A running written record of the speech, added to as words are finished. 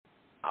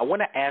I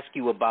want to ask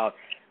you about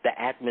the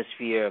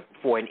atmosphere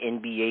for an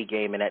NBA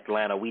game in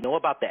Atlanta. We know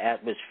about the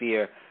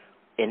atmosphere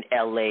in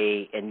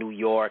L.A. and New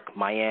York,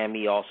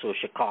 Miami, also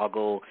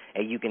Chicago,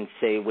 and you can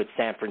say with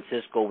San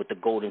Francisco with the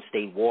Golden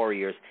State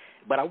Warriors.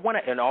 But I want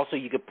to, and also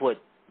you could put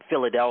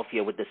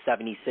Philadelphia with the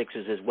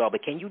 76ers as well.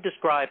 But can you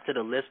describe to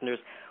the listeners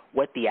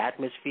what the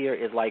atmosphere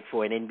is like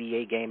for an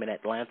NBA game in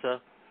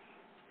Atlanta?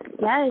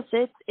 Yes,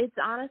 it's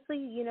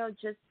honestly,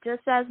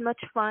 just as much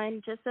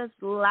fun, just as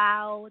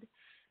loud.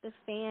 The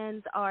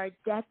fans are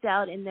decked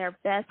out in their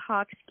best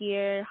Hawks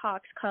gear,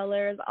 Hawks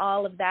colors,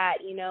 all of that.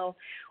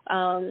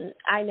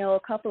 I know a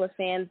couple of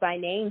fans by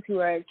names who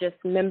are just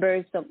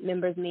members. So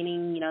members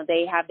meaning,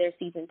 they have their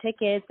season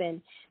tickets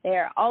and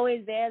they're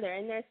always there. They're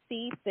in their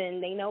seats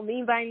and they know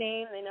me by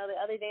name. They know the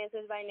other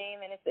dancers by name,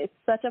 and it's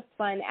such a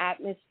fun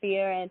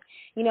atmosphere. And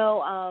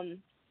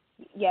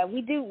yeah,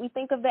 we do. We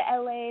think of the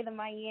LA, the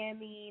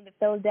Miami, the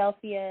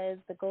Philadelphias,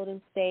 the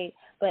Golden State,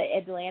 but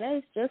Atlanta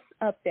is just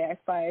up there as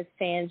far as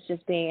fans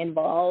just being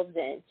involved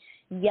and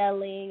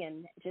yelling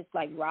and just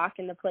like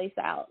rocking the place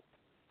out.